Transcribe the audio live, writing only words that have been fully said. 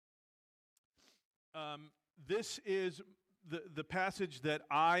This is the passage that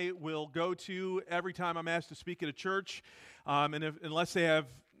I will go to every time I'm asked to speak at a church. Unless they have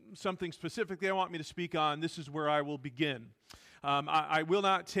something specific they want me to speak on, this is where I will begin. I will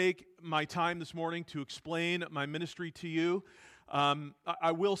not take my time this morning to explain my ministry to you.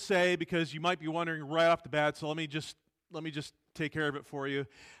 I will say, because you might be wondering right off the bat, so let me just take care of it for you.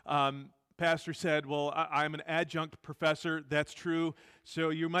 Pastor said, well, I'm an adjunct professor. That's true. So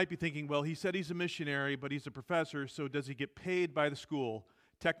you might be thinking, well, he said he's a missionary, but he's a professor, so does he get paid by the school?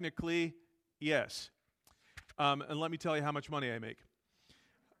 Technically, yes. And let me tell you how much money I make.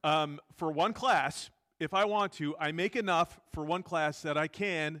 For one class, if I want to, I make enough for one class that I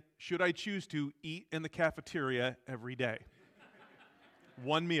can, should I choose to, eat in the cafeteria every day.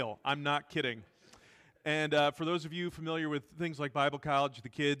 One meal. I'm not kidding. And for those of you familiar with things like Bible college, the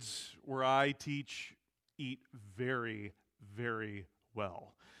kids where I teach eat very, very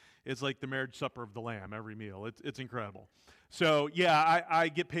well. It's like the marriage supper of the Lamb every meal. It's incredible. So, yeah, I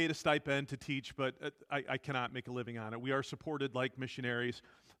get paid a stipend to teach, but I cannot make a living on it. We are supported like missionaries.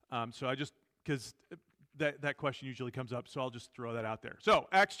 Because that question usually comes up, so I'll just throw that out there. So,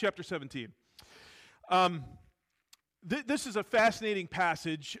 Acts chapter 17. This is a fascinating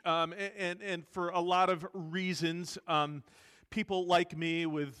passage, and for a lot of reasons. People like me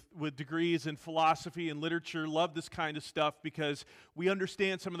with degrees in philosophy and literature love this kind of stuff because we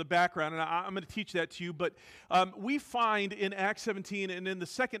understand some of the background, and I'm going to teach that to you. But we find in Acts 17 and in the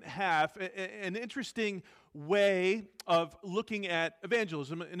second half an interesting way of looking at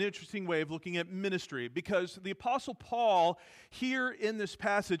evangelism, an interesting way of looking at ministry, because the Apostle Paul here in this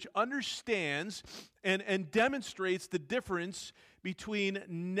passage understands and demonstrates the difference between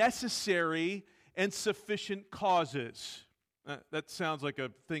necessary and sufficient causes. That sounds like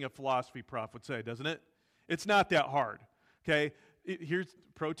a thing a philosophy prof would say, doesn't it? It's not that hard, okay? Here's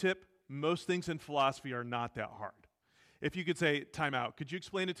a pro tip. Most things in philosophy are not that hard. If you could say, time out, could you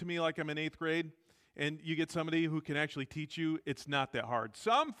explain it to me like I'm in 8th grade? And you get somebody who can actually teach you, it's not that hard.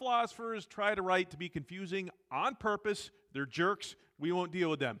 Some philosophers try to write to be confusing on purpose. They're jerks. We won't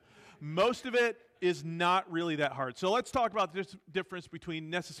deal with them. Most of it is not really that hard. So let's talk about this difference between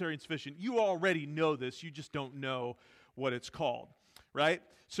necessary and sufficient. You already know this. You just don't know what it's called, right?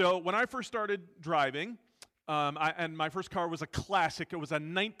 So when I first started driving, and my first car was a classic. It was a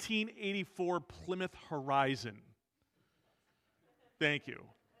 1984 Plymouth Horizon. Thank you.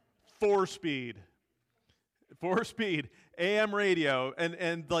 4-speed, AM radio,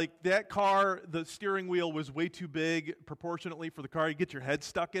 and like that car, the steering wheel was way too big proportionately for the car. You get your head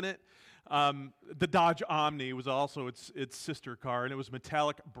stuck in it. The Dodge Omni was also its sister car, and it was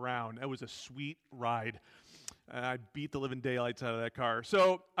metallic brown. It was a sweet ride. I beat the living daylights out of that car.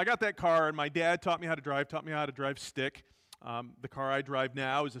 So I got that car, and my dad taught me how to drive stick. The car I drive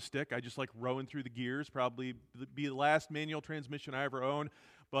now is a stick. I just like rowing through the gears, probably be the last manual transmission I ever own,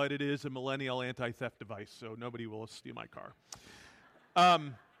 but it is a millennial anti-theft device, so nobody will steal my car.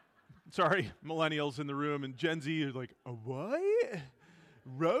 Sorry, millennials in the room, and Gen Z are like, a what?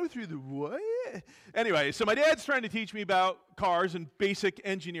 Row through the what? Anyway, so my dad's trying to teach me about cars and basic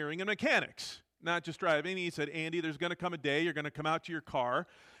engineering and mechanics, not just driving. He said, Andy, there's going to come a day you're going to come out to your car,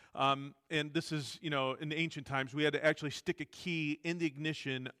 and this is, in ancient times, we had to actually stick a key in the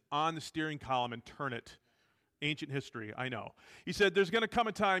ignition on the steering column and turn it. Ancient history, I know. He said, there's going to come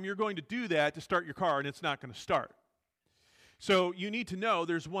a time you're going to do that to start your car, and it's not going to start. So you need to know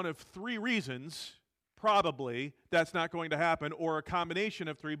there's one of 3 reasons, probably, that's not going to happen, or a combination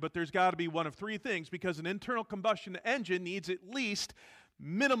of 3, but there's got to be one of 3 things, because an internal combustion engine needs at least,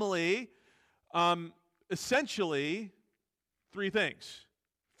 minimally, essentially, 3 things.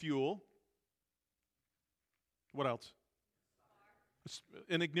 Fuel. What else?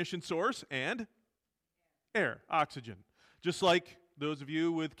 An ignition source and air, oxygen. Just like those of you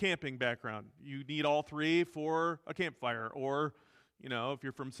with camping background, you need all 3 for a campfire. Or, if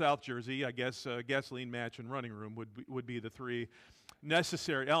you're from South Jersey, I guess gasoline match and running room would be the 3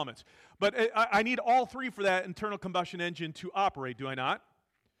 necessary elements. But I need all 3 for that internal combustion engine to operate, do I not?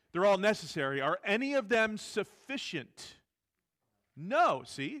 They're all necessary. Are any of them sufficient? No.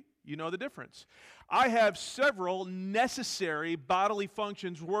 See? You know the difference. I have several necessary bodily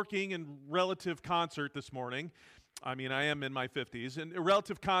functions working in relative concert this morning. I mean, I am in my 50s, and a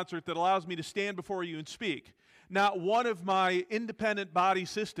relative concert that allows me to stand before you and speak. Not one of my independent body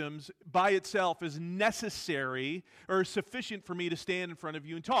systems by itself is necessary or sufficient for me to stand in front of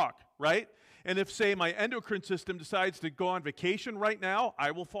you and talk, right? And if, say, my endocrine system decides to go on vacation right now, I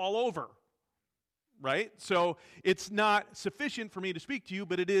will fall over, right? So it's not sufficient for me to speak to you,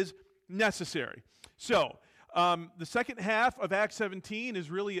 but it is necessary. So The second half of Acts 17 is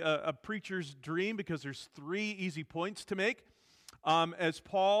really a preacher's dream because there's 3 easy points to make. As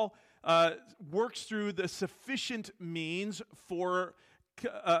Paul works through the sufficient means for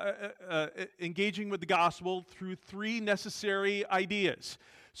engaging with the gospel through 3 necessary ideas.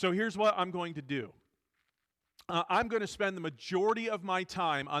 So here's what I'm going to do. I'm going to spend the majority of my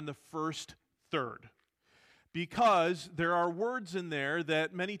time on the first third, because there are words in there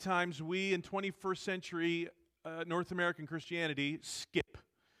that many times we in 21st century North American Christianity skip.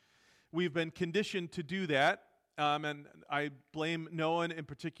 We've been conditioned to do that, and I blame no one in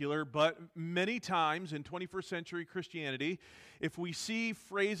particular, but many times in 21st century Christianity, if we see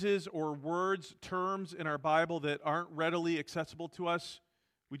phrases or words, terms in our Bible that aren't readily accessible to us,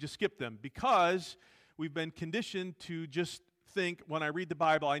 we just skip them, because we've been conditioned to just think, when I read the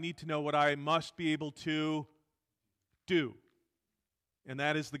Bible, I need to know what I must be able to do. And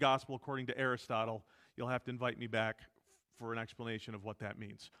that is the gospel according to Aristotle. You'll have to invite me back for an explanation of what that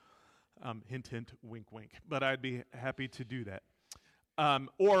means. Hint, hint, wink, wink. But I'd be happy to do that.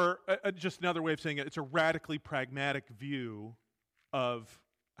 Or just another way of saying it, it's a radically pragmatic view of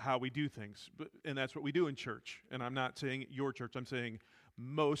how we do things. And that's what we do in church. And I'm not saying your church, I'm saying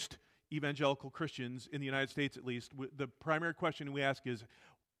most evangelical Christians in the United States at least. The primary question we ask is,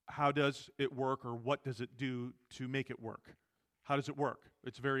 how does it work, or what does it do to make it work? How does it work?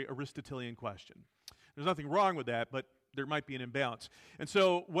 It's a very Aristotelian question. There's nothing wrong with that, but there might be an imbalance. And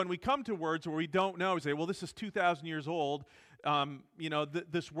so when we come to words where we don't know, we say, well, this is 2,000 years old.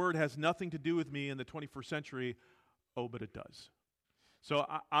 This word has nothing to do with me in the 21st century. Oh, but it does. So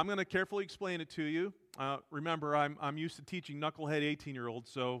I'm going to carefully explain it to you. Remember, I'm used to teaching knucklehead 18-year-olds,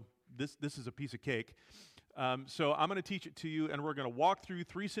 so this is a piece of cake. So I'm going to teach it to you, and we're going to walk through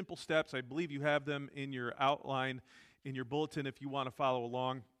 3 simple steps. I believe you have them in your outline, in your bulletin, if you want to follow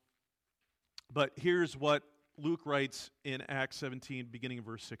along. But here's what Luke writes in Acts 17, beginning in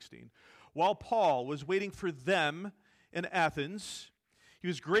verse 16. While Paul was waiting for them in Athens, he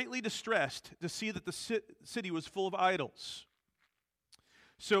was greatly distressed to see that the city was full of idols.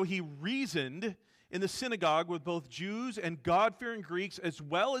 So he reasoned in the synagogue with both Jews and God-fearing Greeks, as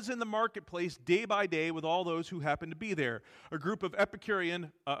well as in the marketplace day by day with all those who happened to be there. A group of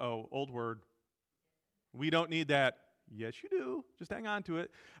Epicurean, old word. We don't need that. Yes, you do. Just hang on to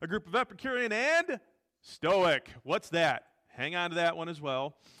it. A group of Epicurean and Stoic. What's that? Hang on to that one as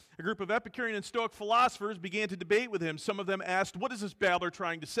well. A group of Epicurean and Stoic philosophers began to debate with him. Some of them asked, "What is this babbler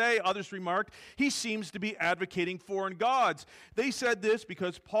trying to say?" Others remarked, "He seems to be advocating foreign gods." They said this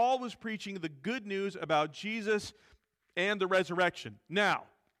because Paul was preaching the good news about Jesus and the resurrection. Now,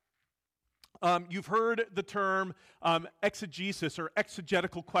 you've heard the term exegesis or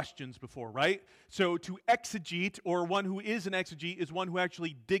exegetical questions before, right? So to exegete, or one who is an exegete, is one who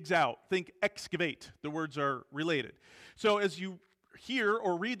actually digs out. Think excavate. The words are related. So as you hear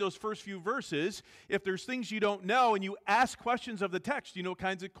or read those first few verses, if there's things you don't know and you ask questions of the text, you know what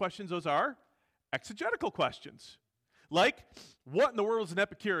kinds of questions those are? Exegetical questions. Like, what in the world is an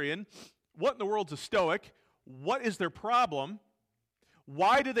Epicurean? What in the world is a Stoic? What is their problem?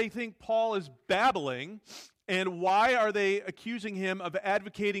 Why do they think Paul is babbling? And why are they accusing him of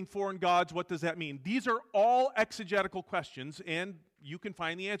advocating foreign gods? What does that mean? These are all exegetical questions, and you can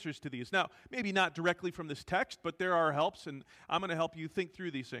find the answers to these. Now, maybe not directly from this text, but there are helps, and I'm going to help you think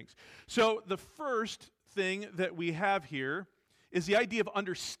through these things. So the first thing that we have here is the idea of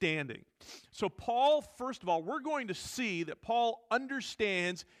understanding. So Paul, first of all, we're going to see that Paul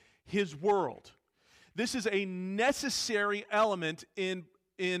understands his world. This is a necessary element in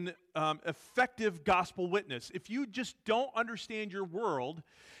effective gospel witness. If you just don't understand your world,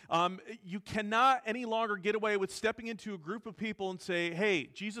 you cannot any longer get away with stepping into a group of people and say, "Hey,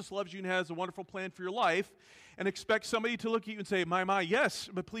 Jesus loves you and has a wonderful plan for your life," and expect somebody to look at you and say, my, yes,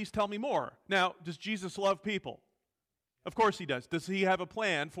 but please tell me more. Now, does Jesus love people? Of course he does. Does he have a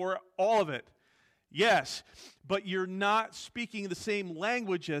plan for all of it? Yes, but you're not speaking the same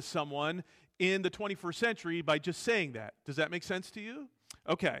language as someone in the 21st century by just saying that. Does that make sense to you?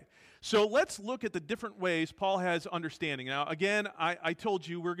 Okay, so let's look at the different ways Paul has understanding. Now, again, I told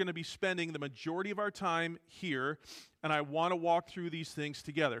you we're going to be spending the majority of our time here, and I want to walk through these things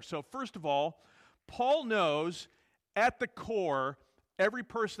together. So first of all, Paul knows at the core, every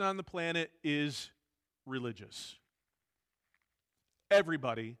person on the planet is religious.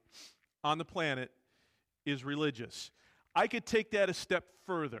 Everybody on the planet is religious. I could take that a step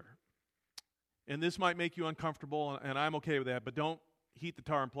further. And this might make you uncomfortable, and I'm okay with that, but don't heat the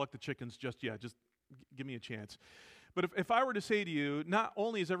tar and pluck the chickens just yet. Just give me a chance. But if I were to say to you, not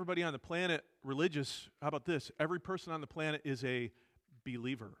only is everybody on the planet religious, how about this? Every person on the planet is a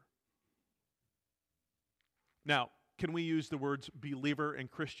believer. Now, can we use the words believer and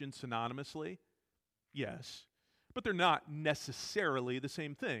Christian synonymously? Yes. But they're not necessarily the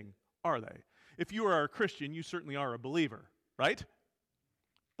same thing, are they? If you are a Christian, you certainly are a believer, right?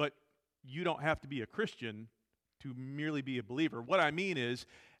 But you don't have to be a Christian to merely be a believer. What I mean is,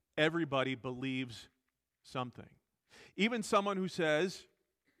 everybody believes something. Even someone who says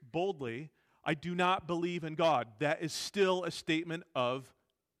boldly, I do not believe in God, that is still a statement of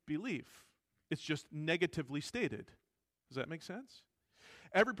belief. It's just negatively stated. Does that make sense?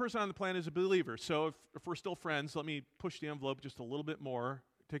 Every person on the planet is a believer. So if we're still friends, let me push the envelope just a little bit more,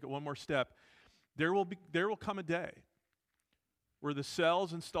 take it one more step. There will come a day where the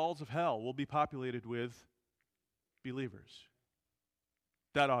cells and stalls of hell will be populated with believers.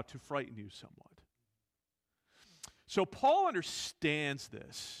 That ought to frighten you somewhat. So Paul understands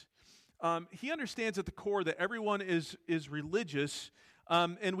this. He understands at the core that everyone is religious,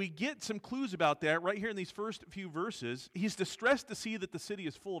 and we get some clues about that right here in these first few verses. He's distressed to see that the city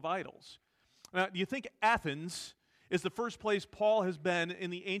is full of idols. Now, do you think Athens is the first place Paul has been in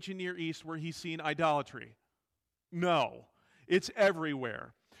the ancient Near East where he's seen idolatry? No, it's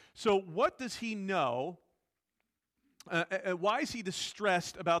everywhere. So what does he know? Why is he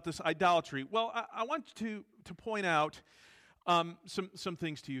distressed about this idolatry? Well, I want to point out some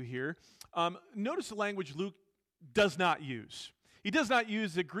things to you here. Notice the language Luke does not use. He does not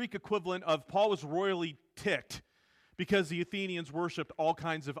use the Greek equivalent of Paul was royally ticked because the Athenians worshipped all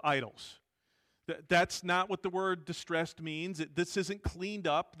kinds of idols. That's not what the word distressed means. This isn't cleaned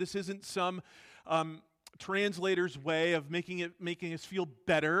up. This isn't some translator's way of making us feel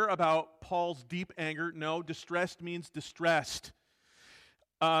better about Paul's deep anger. No, distressed means distressed.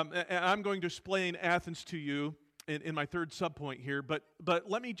 And I'm going to explain Athens to you in my third subpoint here, but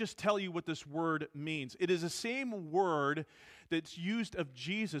let me just tell you what this word means. It is the same word that's used of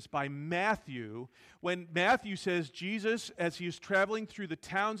Jesus by Matthew when Matthew says Jesus, as he is traveling through the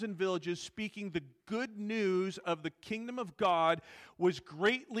towns and villages speaking the good news of the kingdom of God, was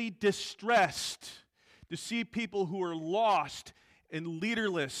greatly distressed to see people who are lost and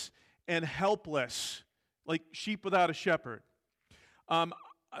leaderless and helpless, like sheep without a shepherd.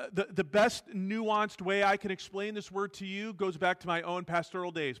 The best nuanced way I can explain this word to you goes back to my own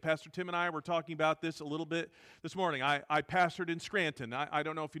pastoral days. Pastor Tim and I were talking about this a little bit this morning. I pastored in Scranton. I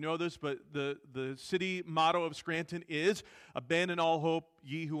don't know if you know this, but the city motto of Scranton is, abandon all hope,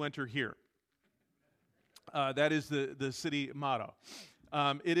 ye who enter here. That is the city motto.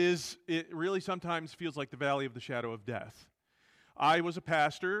 It really sometimes feels like the valley of the shadow of death. I was a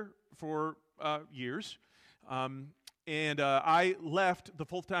pastor for years. And I left the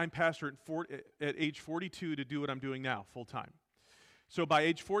full-time pastorate at age 42 to do what I'm doing now, full-time. So by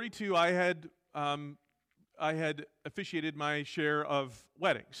age 42, I had officiated my share of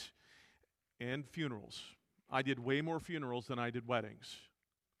weddings and funerals. I did way more funerals than I did weddings.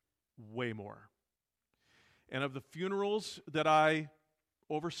 Way more. And of the funerals that I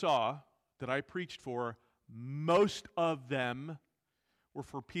oversaw, that I preached for, most of them were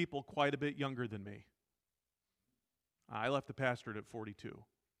for people quite a bit younger than me. I left the pastorate at 42.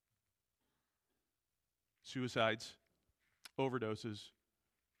 Suicides, overdoses,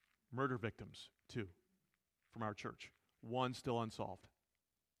 murder victims, 2 from our church. 1 still unsolved.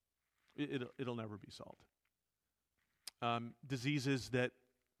 It'll never be solved. Diseases that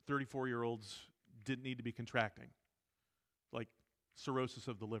 34-year-olds didn't need to be contracting, like cirrhosis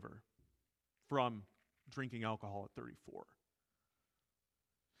of the liver from drinking alcohol at 34.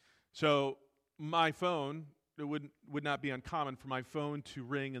 So my phone, it would not be uncommon for my phone to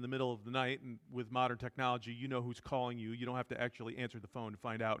ring in the middle of the night, and with modern technology, you know who's calling you. You don't have to actually answer the phone to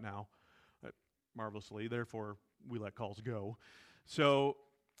find out now, marvelously. Therefore, we let calls go. So,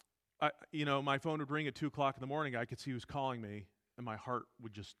 my phone would ring at 2 o'clock in the morning. I could see who's calling me, and my heart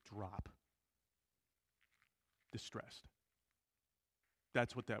would just drop. Distressed.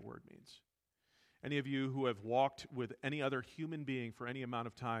 That's what that word means. Any of you who have walked with any other human being for any amount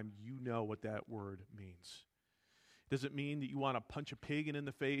of time, you know what that word means. It doesn't mean that you want to punch a pig in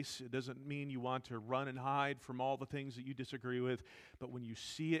the face. It doesn't mean you want to run and hide from all the things that you disagree with. But when you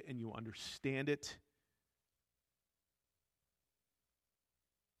see it and you understand it,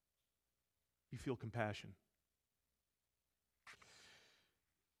 you feel compassion.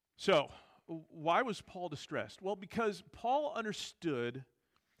 So, why was Paul distressed? Well, because Paul understood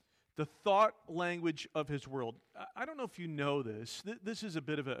the thought language of his world. I don't know if you know this. This is a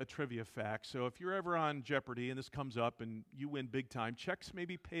bit of a trivia fact. So if you're ever on Jeopardy and this comes up and you win big time, checks may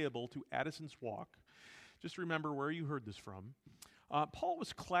be payable to Addison's Walk. Just remember where you heard this from. Paul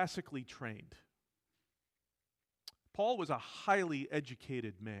was classically trained. Paul was a highly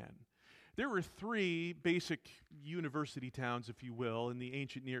educated man. there were three basic university towns, if you will, in the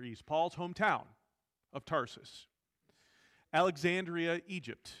ancient Near East. Paul's hometown of Tarsus, Alexandria,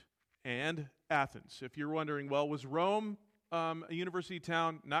 Egypt, and Athens. If you're wondering, well, was Rome a university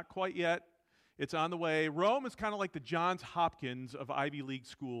town? Not quite yet. It's on the way. Rome is kind of like the Johns Hopkins of Ivy League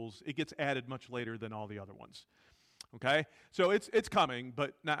schools. It gets added much later than all the other ones. Okay? So it's coming,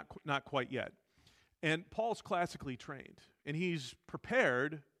 but not quite yet. And Paul's classically trained, and he's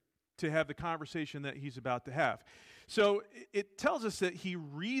prepared to have the conversation that he's about to have. So it tells us that he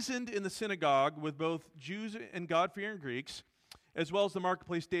reasoned in the synagogue with both Jews and God-fearing Greeks, as well as the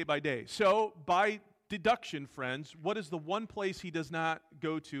marketplace day by day. So by deduction, friends, what is the one place he does not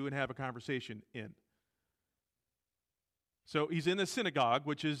go to and have a conversation in? So he's in the synagogue,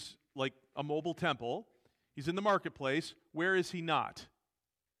 which is like a mobile temple. He's in the marketplace. Where is he not?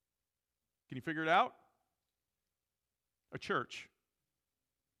 Can you figure it out? A church.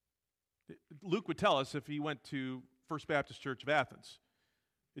 Luke would tell us if he went to First Baptist Church of Athens.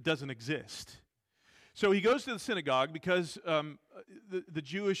 It doesn't exist. So he goes to the synagogue because the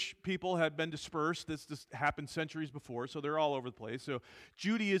Jewish people had been dispersed. This happened centuries before, so they're all over the place. So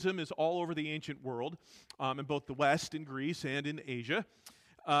Judaism is all over the ancient world, in both the West, in Greece, and in Asia.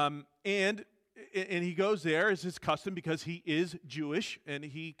 And he goes there as his custom because he is Jewish, and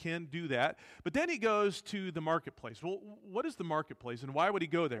he can do that. But then he goes to the marketplace. Well, what is the marketplace, and why would he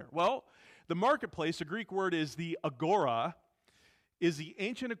go there? Well, the marketplace, the Greek word is the agora, is the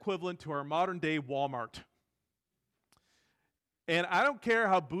ancient equivalent to our modern-day Walmart. And I don't care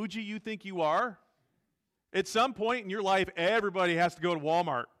how bougie you think you are, at some point in your life, everybody has to go to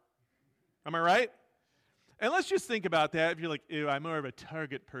Walmart. Am I right? And let's just think about that. If you're like, ew, I'm more of a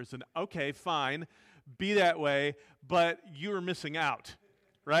Target person. Okay, fine. Be that way, but you're missing out,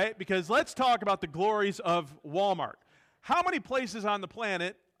 right? Because let's talk about the glories of Walmart. How many places on the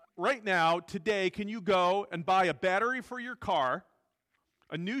planet right now, today, can you go and buy a battery for your car,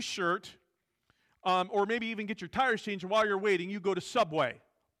 a new shirt, or maybe even get your tires changed, and while you're waiting, you go to Subway,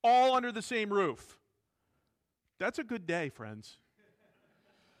 all under the same roof? That's a good day, friends.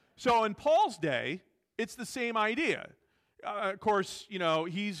 So in Paul's day, it's the same idea. Of course,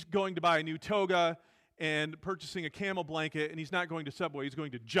 he's going to buy a new toga and purchasing a camel blanket, and he's not going to Subway. He's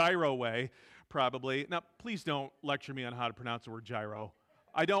going to Gyro Way, probably. Now, please don't lecture me on how to pronounce the word gyro.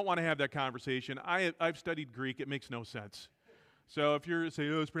 I don't want to have that conversation. I've studied Greek. It makes no sense. So if you're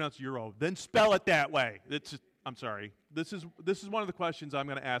saying, it's pronounced Euro, then spell it that way. I'm sorry. This is one of the questions I'm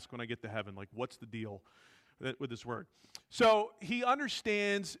going to ask when I get to heaven. Like, what's the deal with this word? So he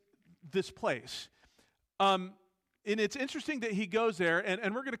understands this place. And it's interesting that he goes there,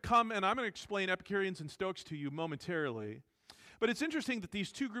 and we're going to come, and I'm going to explain Epicureans and Stoics to you momentarily. But it's interesting that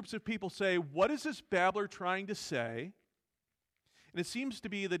these two groups of people say, what is this babbler trying to say? And it seems to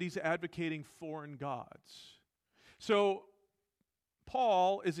be that he's advocating foreign gods. So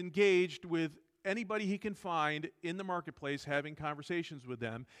Paul is engaged with anybody he can find in the marketplace, having conversations with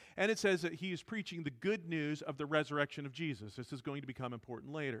them. And it says that he is preaching the good news of the resurrection of Jesus. This is going to become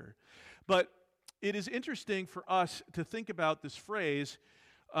important later. But it is interesting for us to think about this phrase,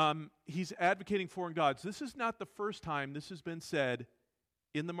 he's advocating foreign gods. This is not the first time this has been said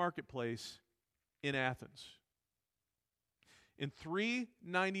in the marketplace in Athens. In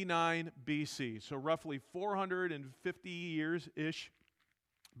 399 BC, so roughly 450 years-ish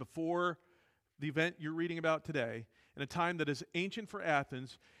before the event you're reading about today, in a time that is ancient for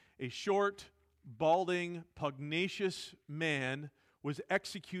Athens, a short, balding, pugnacious man was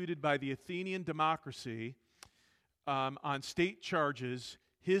executed by the Athenian democracy on state charges.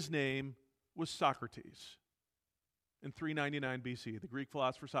 His name was Socrates. In 399 BC, the Greek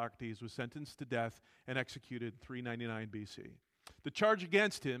philosopher Socrates was sentenced to death and executed in 399 BC. The charge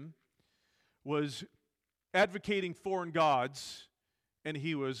against him was advocating foreign gods, and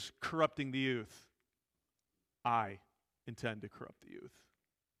he was corrupting the youth. I intend to corrupt the youth.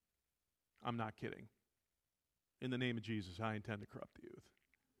 I'm not kidding. In the name of Jesus, I intend to corrupt the youth.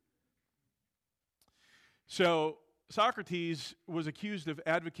 So Socrates was accused of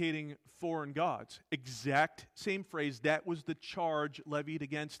advocating foreign gods. Exact same phrase. That was the charge levied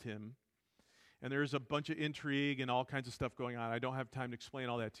against him. And there's a bunch of intrigue and all kinds of stuff going on. I don't have time to explain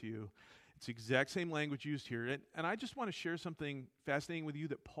all that to you. It's the exact same language used here. And I just want to share something fascinating with you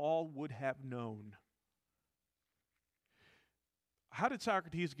that Paul would have known. How did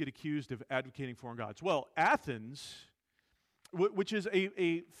Socrates get accused of advocating foreign gods? Well, Athens, which is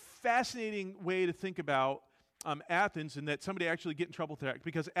a fascinating way to think about Athens, and that somebody actually get in trouble with that,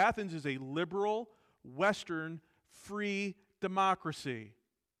 because Athens is a liberal, Western, free democracy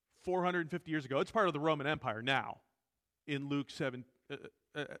 450 years ago. It's part of the Roman Empire now in Luke 7,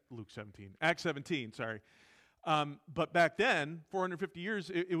 Acts 17, sorry. But back then, 450 years,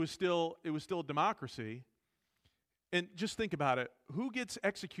 it was still a democracy. And just think about it. Who gets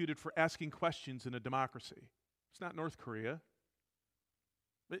executed for asking questions in a democracy? It's not North Korea.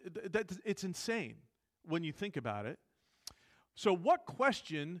 It's insane when you think about it. So what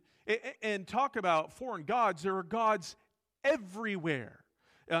question, and talk about foreign gods, there are gods everywhere.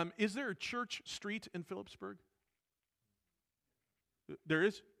 Is there a church street in Phillipsburg? There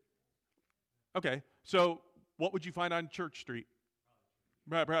is? Okay, so what would you find on Church Street?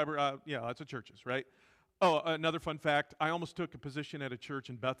 Yeah, lots of churches, right? Oh, another fun fact, I almost took a position at a church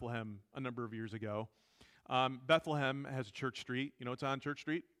in Bethlehem a number of years ago. Bethlehem has a church street. You know what's on Church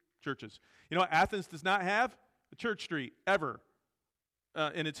Street? Churches. You know what Athens does not have? A church street, ever,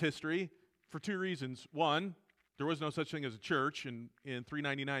 in its history, for two reasons. One, there was no such thing as a church in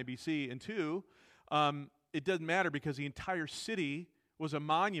 399 BC. And two, it doesn't matter because the entire city was a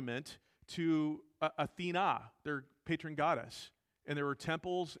monument to Athena, their patron goddess. And there were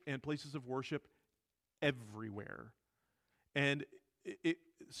temples and places of worship everywhere. And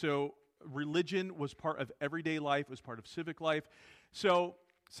so religion was part of everyday life, was part of civic life. So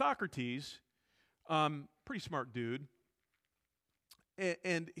Socrates, pretty smart dude,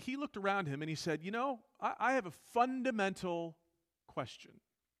 and he looked around him and he said, you know, I have a fundamental question.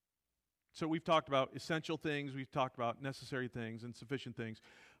 So we've talked about essential things, we've talked about necessary things and sufficient things.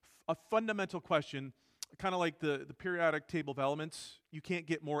 A fundamental question, kind of like the periodic table of elements, you can't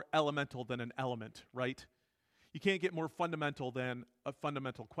get more elemental than an element, right? You can't get more fundamental than a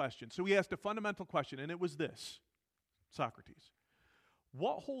fundamental question. So he asked a fundamental question, and it was this, Socrates.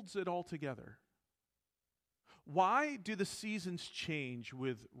 What holds it all together? Why do the seasons change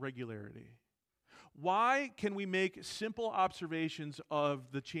with regularity? Why can we make simple observations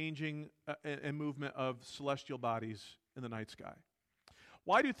of the changing and movement of celestial bodies in the night sky?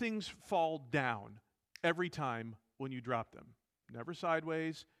 Why do things fall down every time when you drop them? Never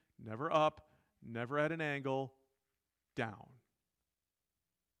sideways, never up, never at an angle, down.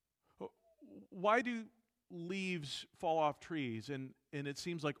 Why do leaves fall off trees and it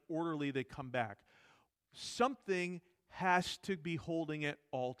seems like orderly they come back? Something has to be holding it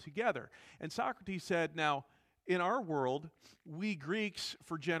all together. And Socrates said, now, in our world, we Greeks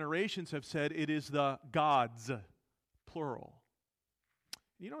for generations have said it is the gods, plural.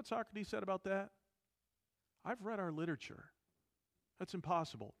 You know what Socrates said about that? I've read our literature. That's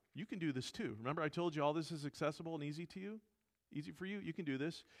impossible. You can do this too. Remember I told you all this is accessible and easy to you? Easy for you? You can do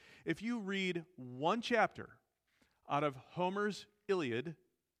this. If you read one chapter out of Homer's Iliad,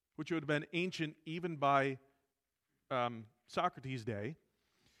 which would have been ancient even by Socrates' day,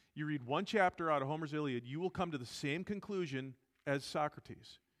 you read one chapter out of Homer's Iliad, you will come to the same conclusion as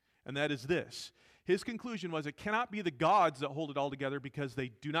Socrates. And that is this. His conclusion was it cannot be the gods that hold it all together because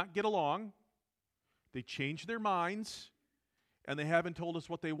they do not get along, they change their minds, and they haven't told us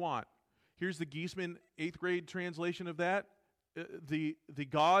what they want. Here's the Giesman 8th grade translation of that. The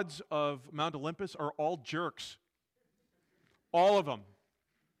gods of Mount Olympus are all jerks. All of them.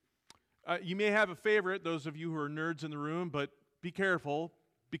 You may have a favorite, those of you who are nerds in the room, but be careful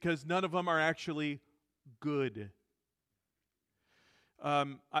because none of them are actually good.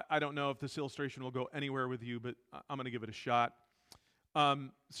 I don't know if this illustration will go anywhere with you, but I'm going to give it a shot.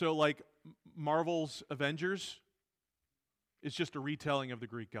 So like Marvel's Avengers is just a retelling of the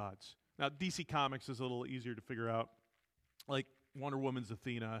Greek gods. Now, DC Comics is a little easier to figure out. Like Wonder Woman's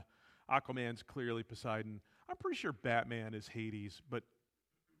Athena, Aquaman's clearly Poseidon. I'm pretty sure Batman is Hades, but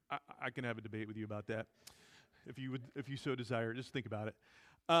I can have a debate with you about that if you so desire. Just think about it.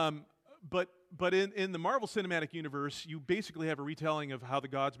 But in the Marvel Cinematic Universe, you basically have a retelling of how the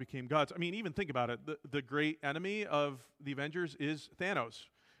gods became gods. I mean, even think about it. The great enemy of the Avengers is Thanos.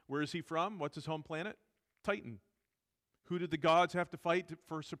 Where is he from? What's his home planet? Titan. Who did the gods have to fight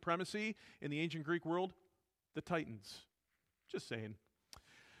for supremacy in the ancient Greek world? The Titans. Just saying.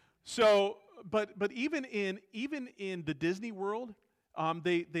 So, but even in the Disney world,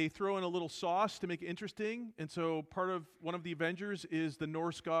 they throw in a little sauce to make it interesting, and so one of the Avengers is the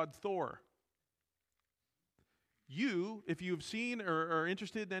Norse god Thor. If you've seen or are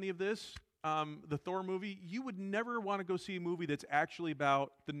interested in any of this, the Thor movie, you would never want to go see a movie that's actually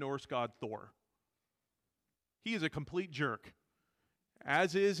about the Norse god Thor. He is a complete jerk,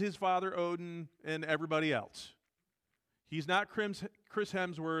 as is his father Odin and everybody else. He's not Chris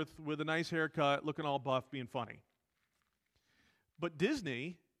Hemsworth with a nice haircut, looking all buff, being funny. But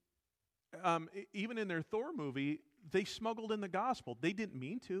Disney, even in their Thor movie, they smuggled in the gospel. They didn't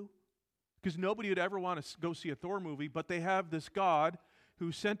mean to, because nobody would ever want to go see a Thor movie, but they have this God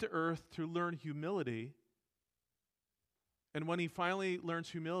who's sent to earth to learn humility And when he finally learns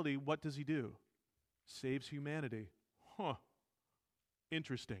humility, what does he do? Saves humanity. Huh.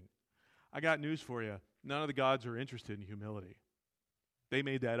 Interesting. I got news for you. None of the gods are interested in humility. They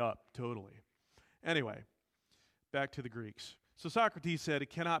made that up totally. Anyway, back to the Greeks. So Socrates said, it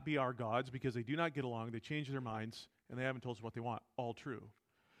cannot be our gods because they do not get along, they change their minds, and they haven't told us what they want. All true.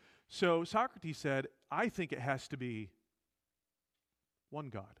 So Socrates said, I think it has to be one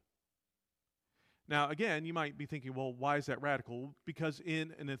God. Now, again, you might be thinking, well, why is that radical? Because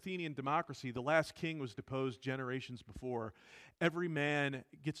in an Athenian democracy, the last king was deposed generations before. Every man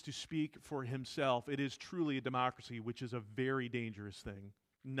gets to speak for himself. It is truly a democracy, which is a very dangerous thing,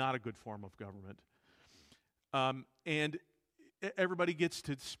 not a good form of government. And everybody gets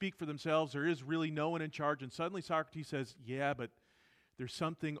to speak for themselves. There is really no one in charge. And suddenly Socrates says, yeah, but there's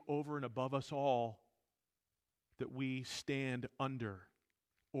something over and above us all that we stand under.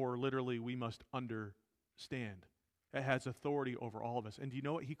 Or literally, we must understand. It has authority over all of us. And do you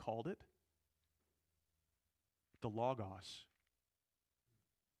know what he called it? The Logos.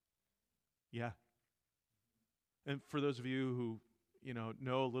 Yeah. And for those of you who,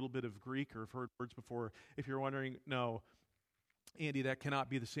 know a little bit of Greek or have heard words before, if you're wondering, no, Andy, that cannot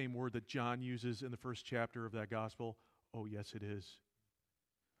be the same word that John uses in the first chapter of that gospel. Oh, yes, it is.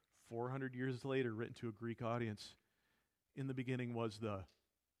 400 years later, written to a Greek audience. In the beginning was the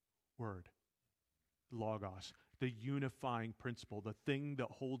Word, Logos, the unifying principle, the thing that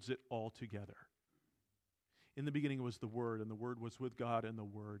holds it all together. In the beginning was the Word, and the Word was with God, and the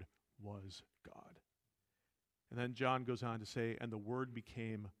Word was God. And then John goes on to say, and the Word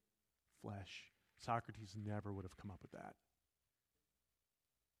became flesh. Socrates never would have come up with that.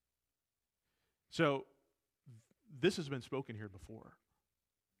 So, this has been spoken here before.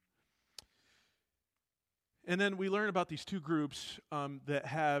 And then we learn about these two groups that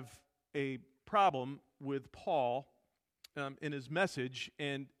have a problem with Paul in his message,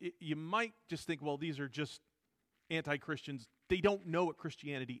 and you might just think, well, these are just anti-Christians. They don't know what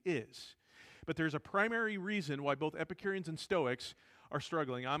Christianity is. But there's a primary reason why both Epicureans and Stoics are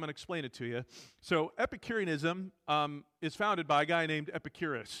struggling. I'm going to explain it to you. So Epicureanism is founded by a guy named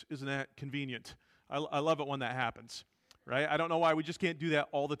Epicurus. Isn't that convenient? I love it when that happens, right? I don't know why we just can't do that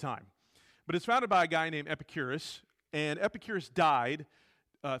all the time. But it's founded by a guy named Epicurus, and Epicurus died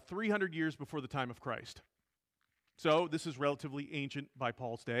 300 years before the time of Christ. So this is relatively ancient by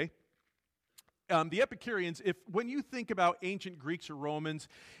Paul's day. The Epicureans, when you think about ancient Greeks or Romans,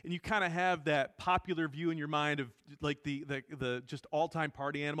 and you kind of have that popular view in your mind of like the just all-time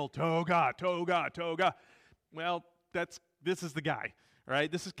party animal, toga, toga, toga. Well, this is the guy, right?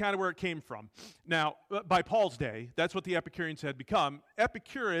 This is kind of where it came from. Now, by Paul's day, that's what the Epicureans had become.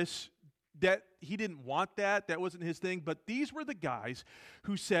 Epicurus, that he didn't want that wasn't his thing, but these were the guys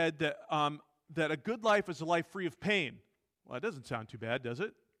who said that that a good life is a life free of pain. Well, that doesn't sound too bad, does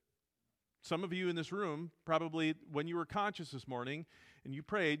it? Some of you in this room, probably when you were conscious this morning and you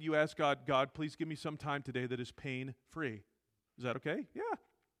prayed, you asked God, please give me some time today that is pain-free. Is that okay? Yeah,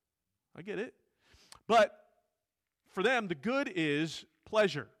 I get it. But for them, the good is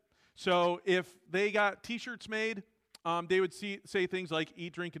pleasure. So if they got T-shirts made, they would say things like,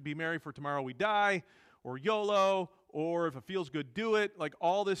 eat, drink, and be merry, for tomorrow we die, or YOLO, or if it feels good, do it. Like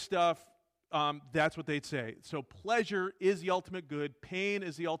all this stuff, that's what they'd say. So pleasure is the ultimate good. Pain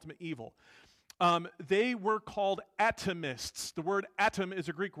is the ultimate evil. They were called atomists. The word atom is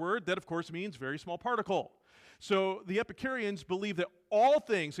a Greek word that, of course, means very small particle. So the Epicureans believe that all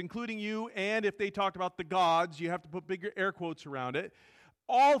things, including you, and if they talked about the gods, you have to put bigger air quotes around it,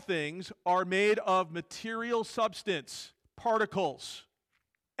 all things are made of material substance, particles,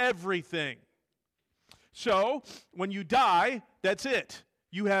 everything. So, when you die, that's it.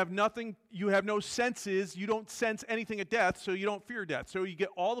 You have nothing, you have no senses, you don't sense anything at death, so you don't fear death. So you get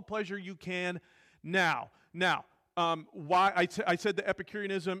all the pleasure you can now. Now, why I said that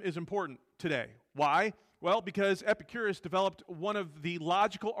Epicureanism is important today. Why? Well, because Epicurus developed one of the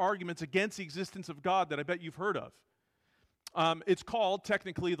logical arguments against the existence of God that I bet you've heard of. It's called,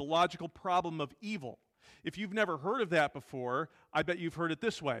 technically, the logical problem of evil. If you've never heard of that before, I bet you've heard it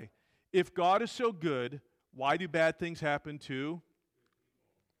this way. If God is so good, why do bad things happen to?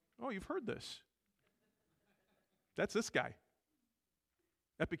 Oh, you've heard this. That's this guy,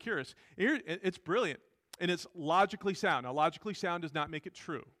 Epicurus. It's brilliant, and it's logically sound. Now, logically sound does not make it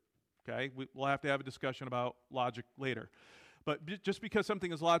true, okay? We'll have to have a discussion about logic later. But just because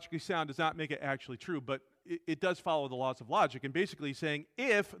something is logically sound does not make it actually true, but it does follow the laws of logic. And basically saying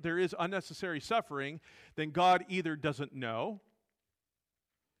if there is unnecessary suffering, then God either doesn't know,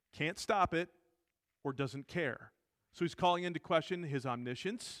 can't stop it, or doesn't care. So he's calling into question his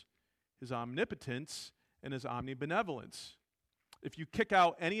omniscience, his omnipotence, and his omnibenevolence. If you kick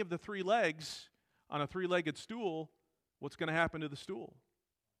out any of the three legs on a three-legged stool, what's going to happen to the stool?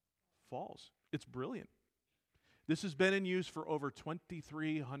 Falls. It's brilliant. This has been in use for over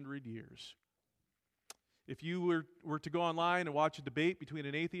 2,300 years. If you were to go online and watch a debate between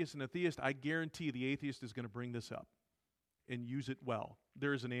an atheist and a theist, I guarantee the atheist is going to bring this up and use it well.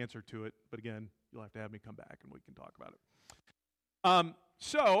 There is an answer to it, but again, you'll have to have me come back and we can talk about it.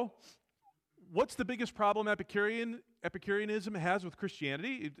 So, what's the biggest problem Epicureanism has with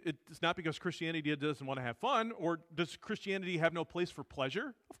Christianity? It's not because Christianity doesn't want to have fun, or does Christianity have no place for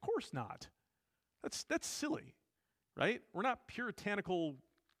pleasure? Of course not. That's silly, right? We're not puritanical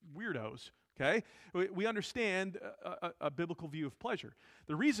weirdos, okay? We understand a biblical view of pleasure.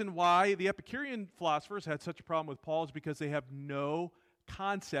 The reason why the Epicurean philosophers had such a problem with Paul is because they have no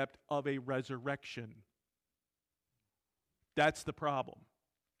concept of a resurrection. That's the problem.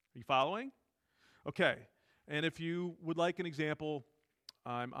 Are you following? Okay, and if you would like an example,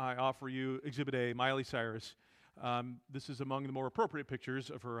 I offer you Exhibit A, Miley Cyrus. This is among the more appropriate pictures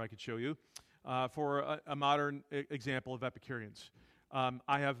of her I could show you for a modern example of Epicureans.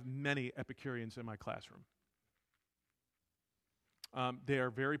 I have many Epicureans in my classroom. They are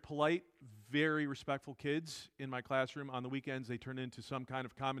very polite, very respectful kids in my classroom. On the weekends, they turn into some kind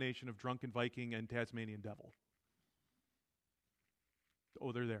of combination of drunken Viking and Tasmanian devil.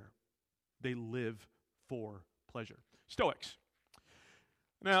 Oh, they're there. They live for pleasure. Stoics.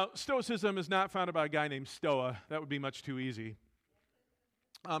 Now, Stoicism is not founded by a guy named Stoa. That would be much too easy.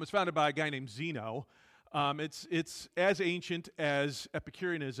 It's founded by a guy named Zeno. It's as ancient as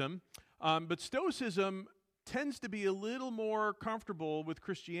Epicureanism, but Stoicism tends to be a little more comfortable with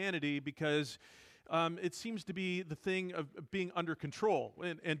Christianity because it seems to be the thing of being under control.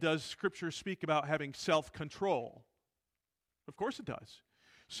 And does Scripture speak about having self-control? Of course it does.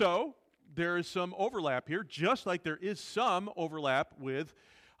 So there is some overlap here, just like there is some overlap with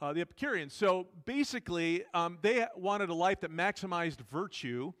the Epicureans. So basically, they wanted a life that maximized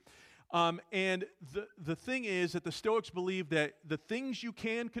virtue. And the thing is that the Stoics believe that the things you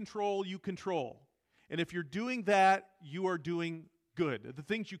can control, you control. And if you're doing that, you are doing good. The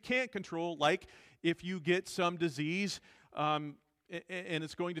things you can't control, like if you get some disease and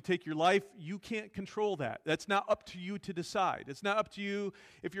it's going to take your life, you can't control that. That's not up to you to decide. It's not up to you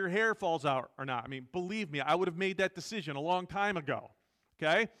if your hair falls out or not. I mean, believe me, I would have made that decision a long time ago.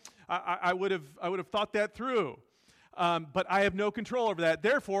 Okay? I would have thought that through. But I have no control over that.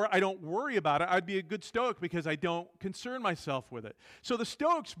 Therefore, I don't worry about it. I'd be a good Stoic because I don't concern myself with it. So the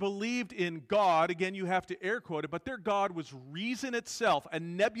Stoics believed in God. Again, you have to air quote it, but their God was reason itself, a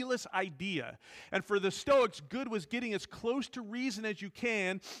nebulous idea. And for the Stoics, good was getting as close to reason as you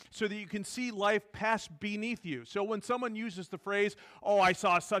can so that you can see life pass beneath you. So when someone uses the phrase, oh, I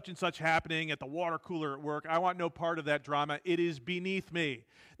saw such and such happening at the water cooler at work, I want no part of that drama. It is beneath me.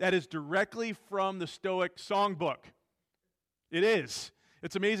 That is directly from the Stoic songbook. It is.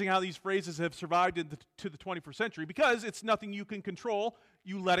 It's amazing how these phrases have survived to the 21st century because it's nothing you can control.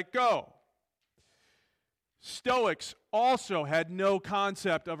 You let it go. Stoics also had no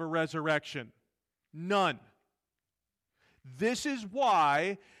concept of a resurrection. None. This is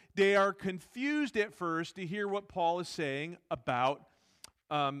why they are confused at first to hear what Paul is saying about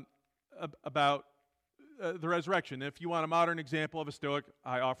the resurrection. If you want a modern example of a Stoic,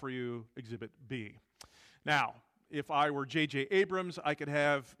 I offer you Exhibit B. Now, if I were J.J. Abrams, I could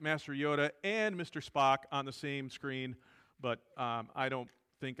have Master Yoda and Mr. Spock on the same screen, but I don't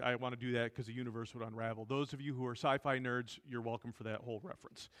think I want to do that because the universe would unravel. Those of you who are sci-fi nerds, you're welcome for that whole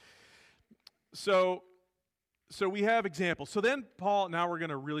reference. So we have examples. So then Paul, now we're going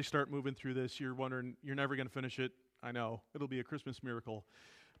to really start moving through this. You're wondering, you're never going to finish it. I know. It'll be a Christmas miracle.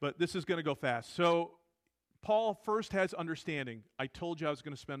 But this is going to go fast. So Paul first has understanding. I told you I was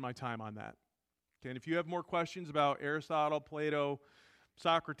going to spend my time on that. Okay, and if you have more questions about Aristotle, Plato,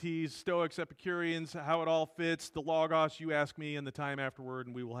 Socrates, Stoics, Epicureans, how it all fits, the Logos, you ask me in the time afterward,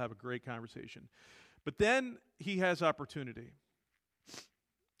 and we will have a great conversation. But then he has opportunity.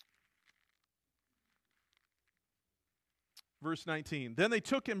 Verse 19, then they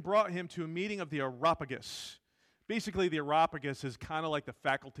took and brought him to a meeting of the Areopagus. Basically, the Areopagus is kind of like the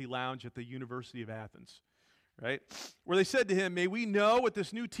faculty lounge at the University of Athens. Right? Where they said to him, may we know what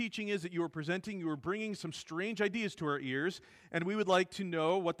this new teaching is that you are presenting? You are bringing some strange ideas to our ears, and we would like to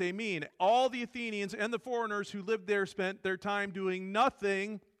know what they mean. All the Athenians and the foreigners who lived there spent their time doing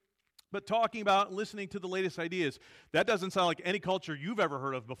nothing but talking about and listening to the latest ideas. That doesn't sound like any culture you've ever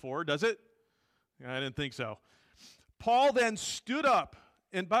heard of before, does it? I didn't think so. Paul then stood up.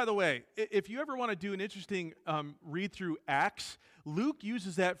 And by the way, if you ever want to do an interesting read through Acts, Luke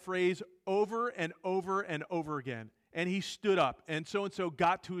uses that phrase over and over and over again. and he stood up, and so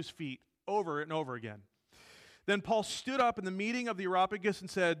got to his feet over and over again. Then Paul stood up in the meeting of the Areopagus and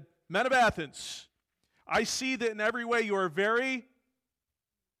said, "Men of Athens, I see that in every way you are very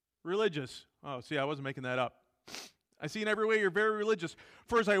religious." Oh, see, I wasn't making that up. I see in every way you're very religious.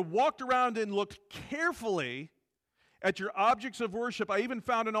 For as I walked around and looked carefully at your objects of worship, I even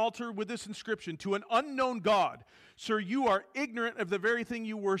found an altar with this inscription, "To an unknown God. Sir, you are ignorant of the very thing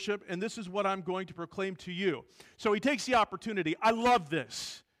you worship, and this is what I'm going to proclaim to you." So he takes the opportunity. I love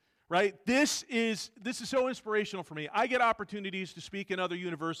this, right? This is so inspirational for me. I get opportunities to speak in other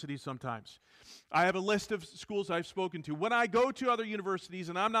universities sometimes. I have a list of schools I've spoken to. When I go to other universities,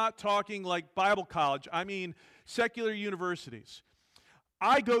 and I'm not talking like Bible college, I mean secular universities,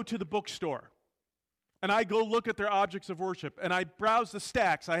 I go to the bookstore, and I go look at their objects of worship, and I browse the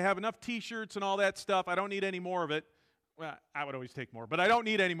stacks. I have enough t-shirts and all that stuff. I don't need any more of it. Well, I would always take more, but I don't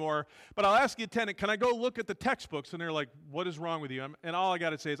need any more. But I'll ask the attendant, "Can I go look at the textbooks?" And they're like, "What is wrong with you?" And all I got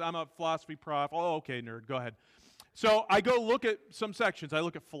to say is, "I'm a philosophy prof." "Oh, okay, nerd, go ahead." So I go look at some sections. I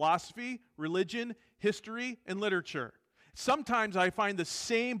look at philosophy, religion, history, and literature. Sometimes I find the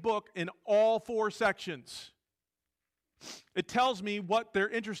same book in all 4 sections. It tells me what they're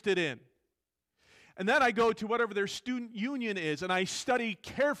interested in. And then I go to whatever their student union is, and I study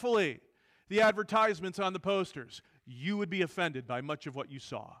carefully the advertisements on the posters. You would be offended by much of what you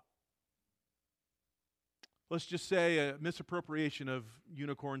saw. Let's just say a misappropriation of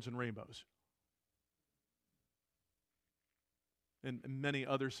unicorns and rainbows. And many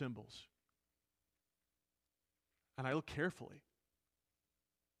other symbols. And I look carefully.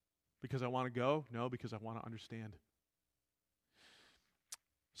 Because I want to go? No, because I want to understand.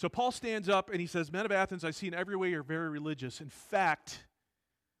 So Paul stands up and he says, "Men of Athens, I see in every way you're very religious. In fact,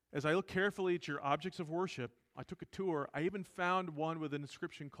 as I look carefully at your objects of worship, I took a tour. I even found one with an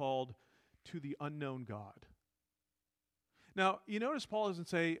inscription called, 'To the unknown God.'" Now, you notice Paul doesn't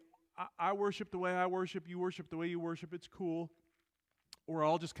say, I worship the way I worship, you worship the way you worship, it's cool. We're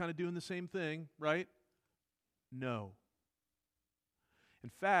all just kind of doing the same thing, right? No. In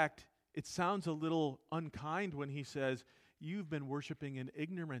fact, it sounds a little unkind when he says, "You've been worshiping in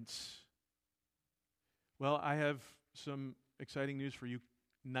ignorance." Well, I have some exciting news for you.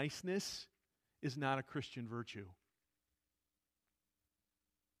 Niceness is not a Christian virtue.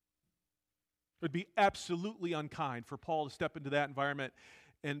 It would be absolutely unkind for Paul to step into that environment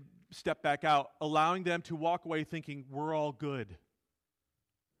and step back out, allowing them to walk away thinking, "We're all good."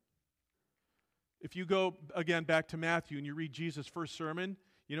 If you go, again, back to Matthew and you read Jesus' first sermon,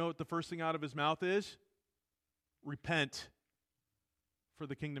 you know what the first thing out of his mouth is? Repent, for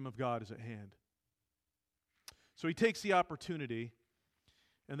the kingdom of God is at hand. So he takes the opportunity,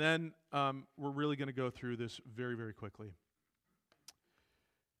 and then we're really going to go through this very, very quickly.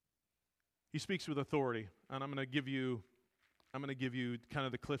 He speaks with authority, and I'm going to give you kind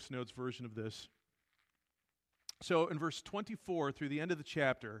of the Cliff's Notes version of this. So in verse 24 through the end of the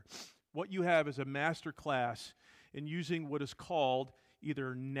chapter, what you have is a master class in using what is called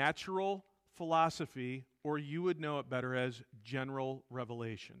either natural philosophy, or you would know it better as general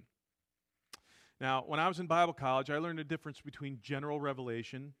revelation. Now, when I was in Bible college, I learned the difference between general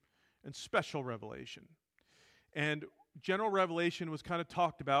revelation and special revelation. And general revelation was kind of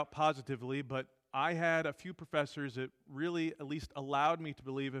talked about positively, but I had a few professors that really at least allowed me to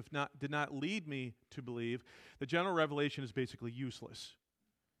believe, if not, did not lead me to believe, that general revelation is basically useless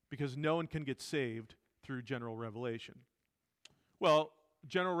because no one can get saved through general revelation. Well,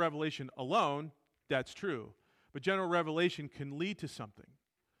 general revelation alone, that's true. But general revelation can lead to something.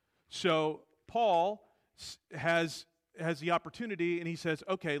 So Paul has the opportunity, and he says,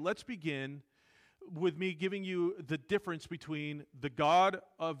 okay, let's begin with me giving you the difference between the God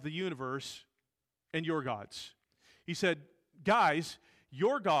of the universe and your gods. He said, guys,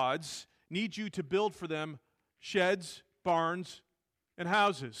 your gods need you to build for them sheds, barns, and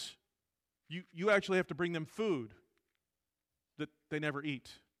houses. You actually have to bring them food that they never eat.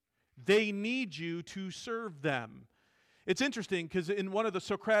 They need you to serve them. It's interesting because in one of the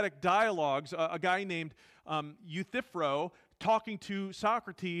Socratic dialogues, a guy named Euthyphro, talking to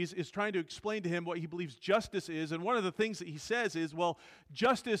Socrates, is trying to explain to him what he believes justice is. And one of the things that he says is, well,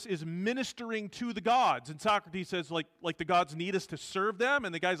 justice is ministering to the gods. And Socrates says, like the gods need us to serve them?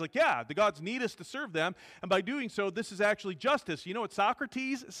 And the guy's like, yeah, the gods need us to serve them. And by doing so, this is actually justice. You know what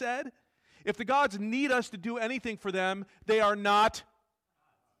Socrates said? If the gods need us to do anything for them, they are not.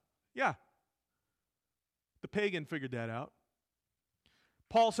 Yeah. The pagan figured that out.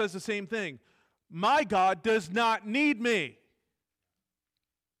 Paul says the same thing. My God does not need me.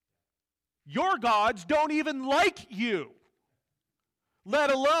 Your gods don't even like you.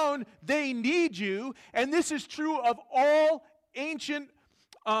 let alone they need you. And this is true of all ancient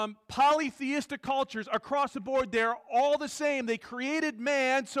polytheistic cultures across the board. They're all the same. They created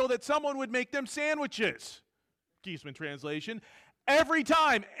man so that someone would make them sandwiches. Geisman translation. Every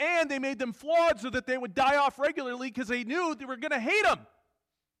time. And they made them flawed so that they would die off regularly because they knew they were going to hate them.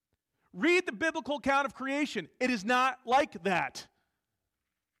 Read the biblical account of creation. It is not like that.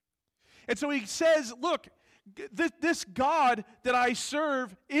 And so he says, look, this God that I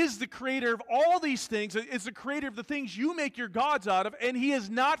serve is the creator of all these things. It's the creator of the things you make your gods out of, and he is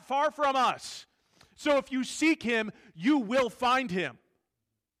not far from us. So if you seek him, you will find him.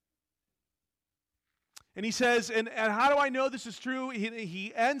 And he says, and how do I know this is true?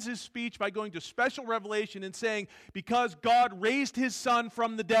 He ends his speech by going to special revelation and saying, because God raised his son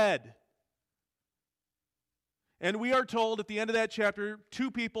from the dead. And we are told at the end of that chapter, 2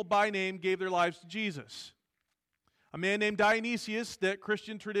 people by name gave their lives to Jesus. A man named Dionysius, that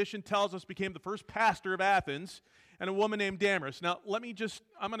Christian tradition tells us became the first pastor of Athens, and a woman named Damaris. Now, I'm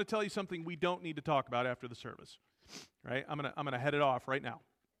going to tell you something we don't need to talk about after the service. Right? I'm going to head it off right now.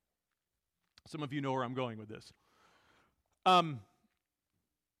 Some of you know where I'm going with this.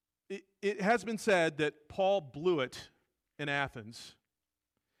 It has been said that Paul blew it in Athens,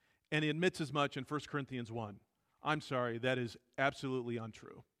 and he admits as much in 1 Corinthians 1. I'm sorry, that is absolutely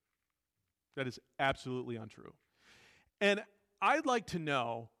untrue. That is absolutely untrue. And I'd like to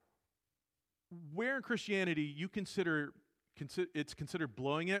know where in Christianity you consider it's considered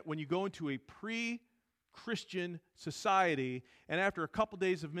blowing it when you go into a pre-Christian society, and after a couple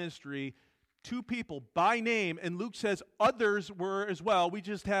days of ministry, 2 people by name, and Luke says others were as well, we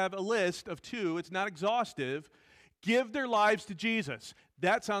just have a list of 2, it's not exhaustive, give their lives to Jesus.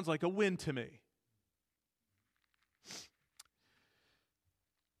 That sounds like a win to me.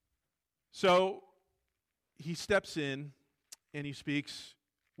 So he steps in and he speaks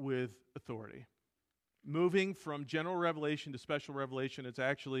with authority. Moving from general revelation to special revelation, it's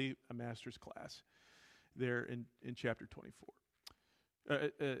actually a master's class there in chapter 24.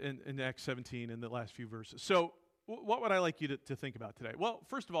 In Acts 17 in the last few verses. So what would I like you to think about today? Well,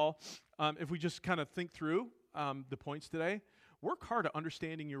 first of all, if we just kind of think through the points today, work hard at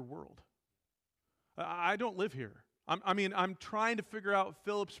understanding your world. I don't live here. I'm trying to figure out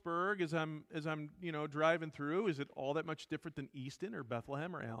Phillipsburg as I'm driving through. Is it all that much different than Easton or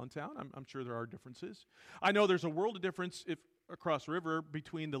Bethlehem or Allentown? I'm sure there are differences. I know there's a world of difference if across the river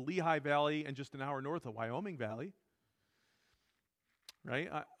between the Lehigh Valley and just an hour north of Wyoming Valley. Right?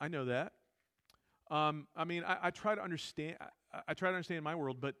 I know that. I try to understand. I try to understand my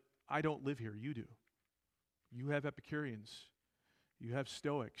world, but I don't live here. You do. You have Epicureans. You have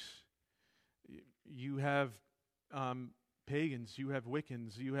Stoics. You have pagans. You have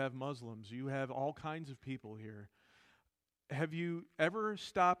Wiccans. You have Muslims. You have all kinds of people here. Have you ever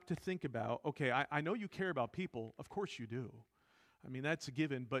stopped to think about, okay, I know you care about people. Of course you do. I mean, that's a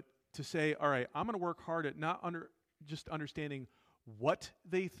given. But to say, all right, I'm going to work hard at not just understanding what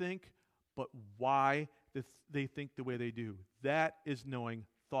they think, but why they think the way they do. That is knowing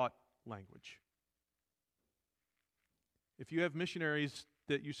thought language. If you have missionaries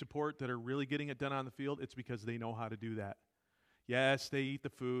that you support that are really getting it done on the field, it's because they know how to do that. Yes, they eat the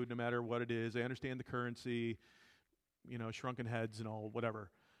food no matter what it is. They understand the currency, shrunken heads and all,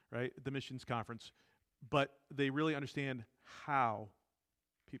 whatever, right? The missions conference. But they really understand how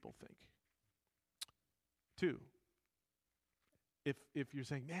people think. 2, if you're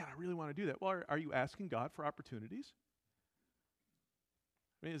saying, man, I really want to do that, well, are you asking God for opportunities?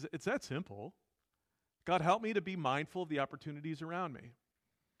 I mean, it's that simple. God, help me to be mindful of the opportunities around me.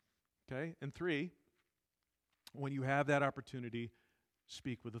 Okay? And 3, when you have that opportunity,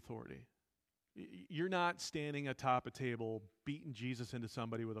 speak with authority. You're not standing atop a table beating Jesus into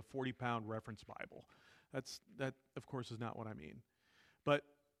somebody with a 40-pound reference Bible. That, of course, is not what I mean. But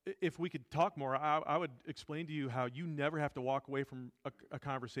if we could talk more, I would explain to you how you never have to walk away from a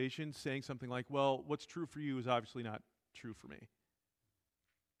conversation saying something like, well, what's true for you is obviously not true for me.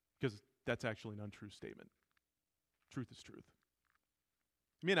 Because that's actually an untrue statement. Truth is truth.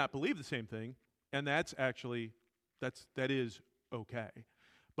 You may not believe the same thing, and that is okay.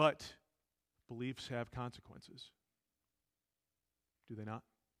 But beliefs have consequences. Do they not?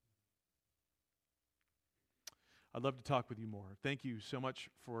 I'd love to talk with you more. Thank you so much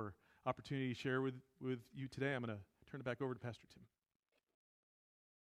for opportunity to share with you today. I'm going to turn it back over to Pastor Tim.